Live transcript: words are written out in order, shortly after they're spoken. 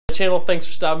channel. Thanks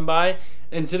for stopping by.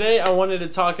 And today I wanted to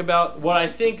talk about what I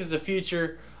think is the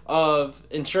future of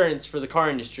insurance for the car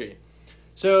industry.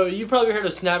 So you've probably heard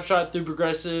of Snapshot through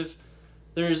Progressive.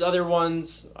 There's other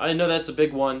ones. I know that's a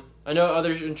big one. I know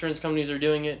other insurance companies are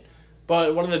doing it.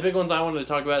 But one of the big ones I wanted to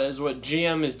talk about is what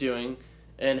GM is doing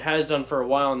and has done for a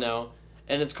while now.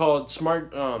 And it's called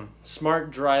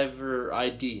Smart Driver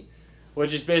ID,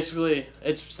 which is basically,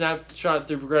 it's Snapshot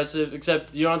through Progressive,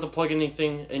 except you don't have to plug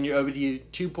anything in your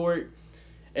OBD2 port.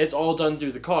 It's all done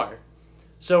through the car.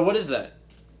 So what is that?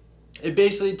 It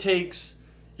basically takes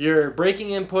your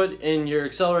braking input and your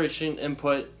acceleration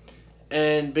input,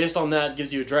 and based on that,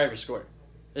 gives you a driver score.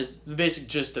 Is the basic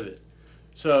gist of it.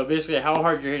 So basically how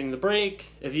hard you're hitting the brake.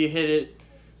 If you hit it,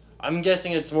 I'm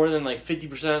guessing it's more than like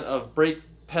 50% of brake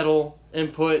pedal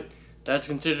input, that's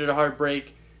considered a hard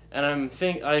brake. And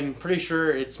I'm pretty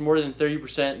sure it's more than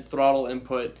 30% throttle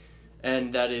input,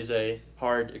 and that is a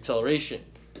hard acceleration.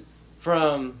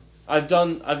 I've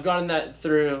gotten that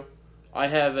through. I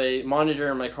have a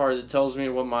monitor in my car that tells me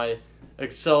what my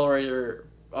accelerator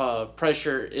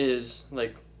pressure is,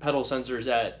 like pedal sensors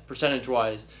at percentage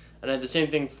wise, and I have the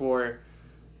same thing for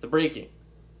the braking,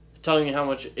 telling me how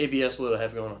much ABS load I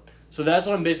have going on. So that's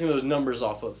what I'm basing those numbers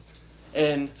off of.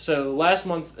 And so last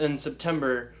month in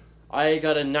September, I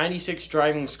got a 96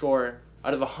 driving score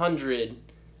out of 100.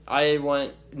 I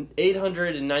went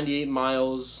 898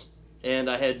 miles, and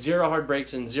I had 0 hard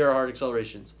brakes and 0 hard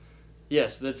accelerations.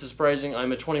 Yes, that's surprising.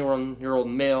 I'm a 21-year-old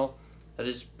male. That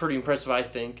is pretty impressive, I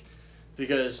think,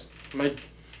 because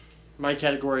my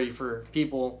category for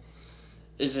people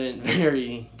isn't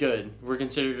very good. We're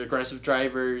considered aggressive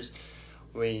drivers.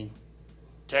 We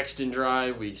text and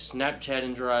drive. We Snapchat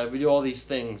and drive. We do all these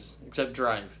things except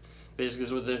drive. Basically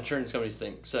is what the insurance companies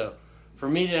think. So for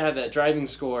me to have that driving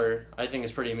score, I think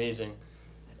is pretty amazing.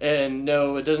 And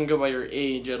no, it doesn't go by your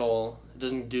age at all. It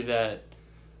doesn't do that.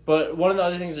 But one of the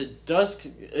other things it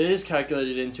is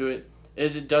calculated into it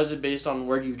is it does it based on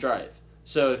where you drive.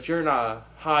 So if you're in a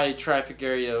high traffic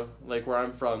area like where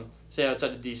I'm from, say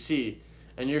outside of DC,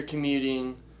 and you're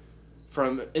commuting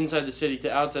from inside the city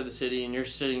to outside the city, and you're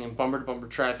sitting in bumper-to-bumper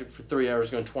traffic for 3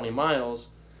 hours going 20 miles,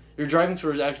 your driving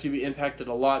score is actually be impacted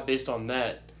a lot based on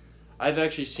that. I've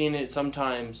actually seen it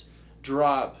sometimes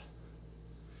drop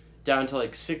down to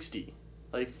like 60,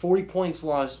 like 40 points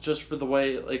lost just for the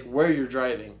way, like where you're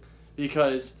driving,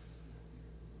 because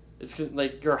it's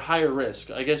like you're higher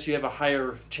risk. I guess you have a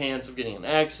higher chance of getting an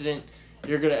accident.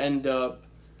 You're going to end up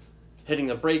hitting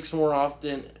the brakes more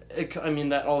often.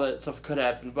 All that stuff could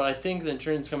happen, but I think the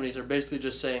insurance companies are basically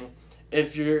just saying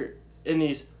if you're in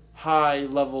these high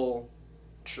level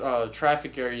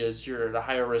traffic areas, you're at a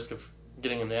higher risk of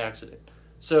getting in an accident.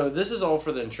 So this is all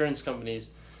for the insurance companies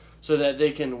so that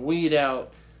they can weed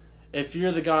out, if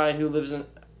you're the guy who lives in,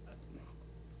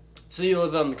 say you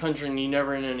live out in the country and you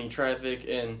never in any traffic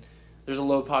and there's a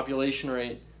low population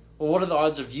rate, well, what are the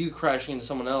odds of you crashing into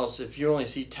someone else if you only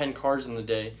see 10 cars in the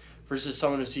day versus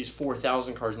someone who sees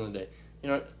 4,000 cars in the day? You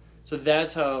know, so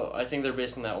that's how I think they're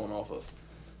basing that one off of.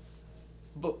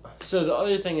 But so the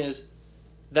other thing is,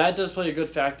 that does play a good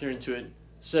factor into it.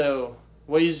 So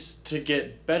ways to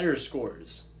get better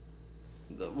scores.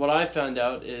 What I found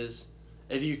out is,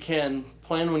 if you can,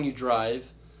 plan when you drive.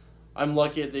 I'm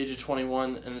lucky at the age of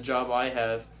 21 and the job I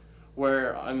have,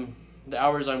 where the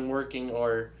hours I'm working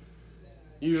are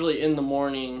usually in the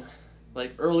morning,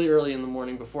 like early in the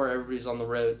morning before everybody's on the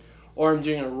road, or I'm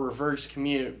doing a reverse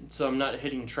commute, so I'm not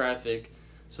hitting traffic,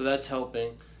 so that's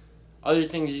helping. Other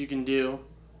things you can do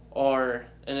are,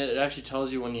 and it actually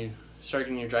tells you when you start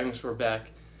getting your driving score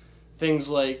back, things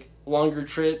like longer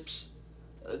trips.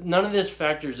 None of this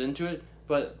factors into it,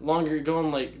 but longer,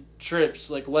 going like trips,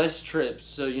 like less trips.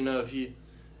 So, you know, if you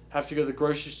have to go to the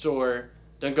grocery store,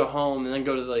 don't go home and then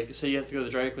go to, like, say you have to go to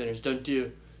the dry cleaners, don't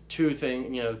do two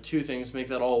things, make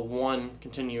that all one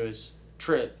continuous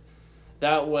trip.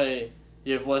 That way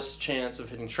you have less chance of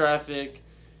hitting traffic.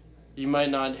 You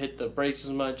might not hit the brakes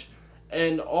as much.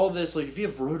 And all this, like if you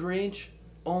have road rage,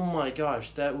 oh my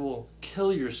gosh, that will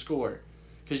kill your score.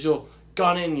 Because you'll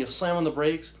gone in and you'll slam on the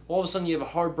brakes. All of a sudden you have a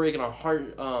hard brake and a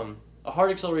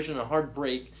hard acceleration and a hard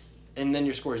brake, and then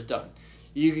your score is done.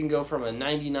 You can go from a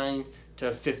 99 to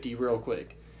a 50 real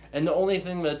quick. And the only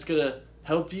thing that's going to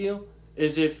help you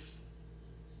is if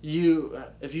you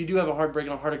do have a hard brake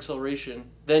and a hard acceleration,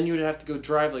 then you would have to go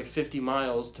drive like 50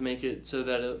 miles to make it so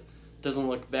that it doesn't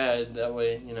look bad. That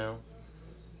way, you know,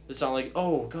 it's not like,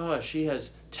 oh gosh, she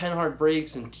has 10 hard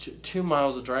brakes and 2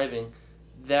 miles of driving.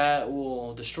 That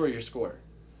will destroy your score.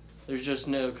 There's just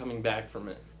no coming back from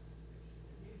it.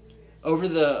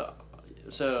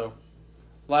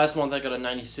 last month I got a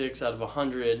 96 out of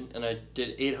 100, and I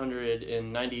did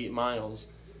 898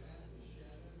 miles.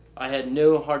 I had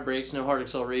no hard brakes, no hard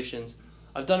accelerations.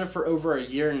 I've done it for over a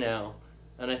year now,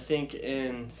 and I think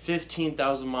in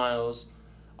 15,000 miles,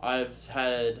 I've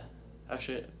had,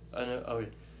 actually, I know, oh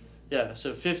yeah,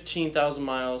 so 15,000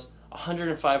 miles,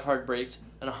 105 hard brakes,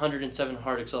 and 107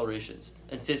 hard accelerations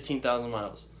in 15,000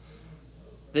 miles.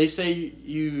 They say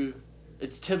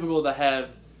it's typical to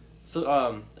have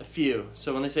a few.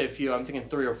 So when they say a few, I'm thinking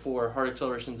 3 or 4 hard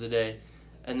accelerations a day,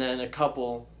 and then a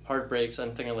couple hard brakes.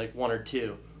 I'm thinking like 1 or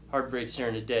 2 hard brakes here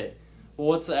in a day. Well,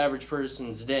 what's the average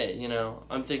person's day? You know,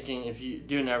 I'm thinking if you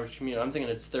do an average commute, I'm thinking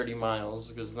it's 30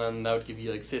 miles, because then that would give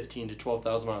you like 15 to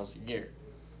 12,000 miles a year.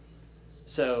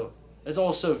 So it's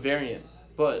all so variant.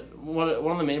 But one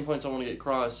of the main points I want to get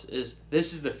across is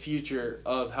this is the future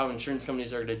of how insurance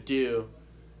companies are going to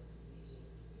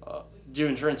do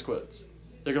insurance quotes.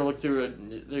 They're going to look through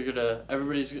it. They're going to,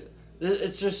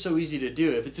 it's just so easy to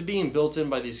do. If it's being built in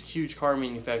by these huge car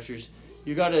manufacturers,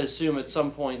 you got to assume at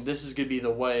some point this is going to be the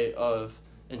way of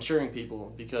insuring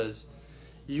people, because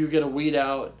you get to weed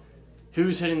out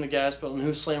who's hitting the gas pedal and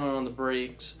who's slamming on the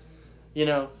brakes. You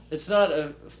know, it's not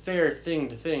a fair thing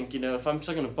to think, you know, if I'm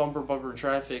stuck in a bumper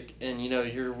traffic and, you know,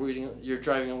 you're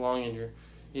driving along and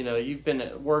you've been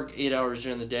at work 8 hours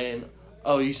during the day and,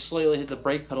 oh, you slightly hit the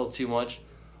brake pedal too much.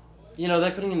 You know,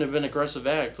 that couldn't even have been an aggressive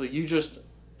act. Like, you just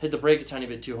hit the brake a tiny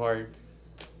bit too hard.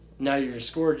 Now your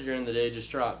score during the day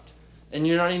just dropped. And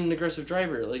you're not even an aggressive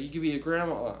driver. Like, you could be a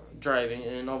grandma driving,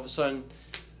 and all of a sudden,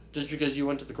 just because you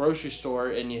went to the grocery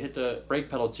store and you hit the brake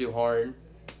pedal too hard,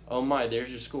 oh my, there's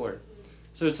your score.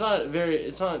 So it's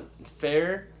not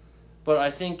fair, but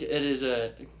I think it is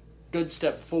a good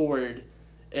step forward,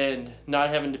 and not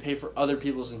having to pay for other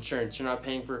people's insurance. You're not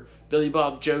paying for Billy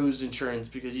Bob Joe's insurance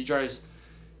because he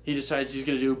decides he's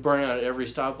going to do a burnout at every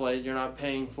stoplight. You're not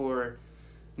paying for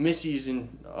Missy's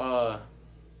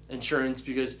insurance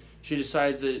because she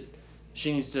decides that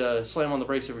she needs to slam on the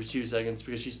brakes every 2 seconds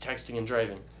because she's texting and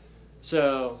driving.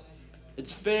 So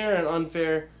it's fair and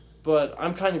unfair, but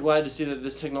I'm kind of glad to see that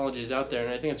this technology is out there,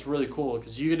 and I think it's really cool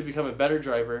because you get to become a better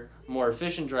driver, a more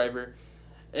efficient driver.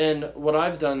 And what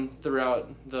I've done throughout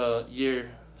the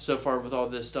year so far with all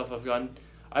this stuff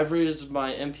I've raised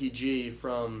my MPG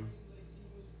from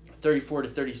 34 to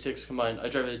 36 combined. I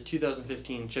drive a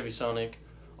 2015 Chevy Sonic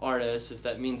RS, if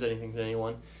that means anything to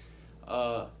anyone.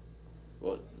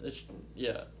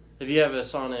 If you have a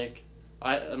Sonic,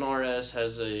 an RS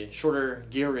has a shorter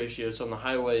gear ratio, so on the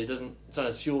highway it's not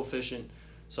as fuel efficient.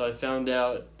 So I found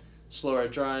out slower I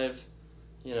drive,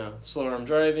 slower I'm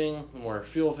driving, the more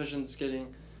fuel efficient it's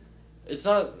getting. It's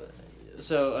not,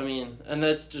 so I mean, and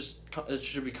it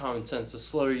should be common sense. The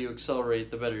slower you accelerate,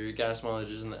 the better your gas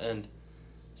mileage is in the end.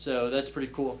 So that's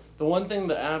pretty cool. The one thing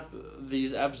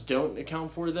these apps don't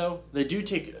account for, though, they do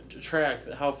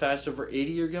track how fast over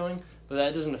 80 you're going, but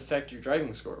that doesn't affect your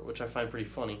driving score, which I find pretty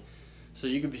funny. So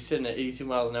you could be sitting at 82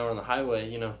 miles an hour on the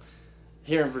highway,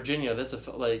 here in Virginia, that's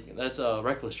a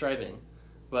reckless driving.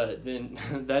 But then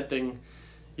that thing,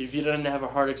 if you didn't have a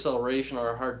hard acceleration or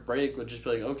a hard brake, would just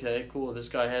be like, okay, cool, this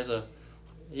guy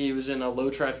he was in a low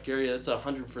traffic area, that's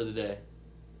 100 for the day.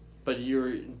 But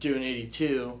you're doing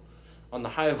 82 on the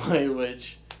highway,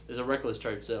 which is a reckless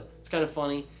charge. So it's kind of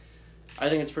funny. I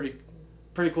think it's pretty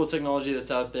cool technology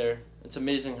that's out there. It's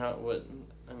amazing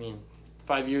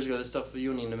 5 years ago, this stuff, you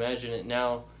wouldn't even imagine it.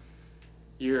 Now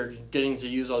you're getting to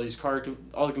use all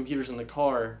the computers in the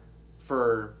car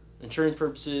for insurance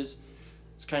purposes.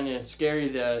 It's kind of scary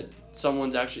that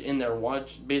someone's actually in there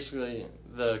basically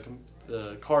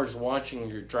the car's watching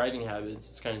your driving habits.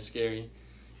 It's kind of scary.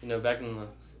 Back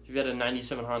if you had a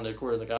 97 Honda Accord, like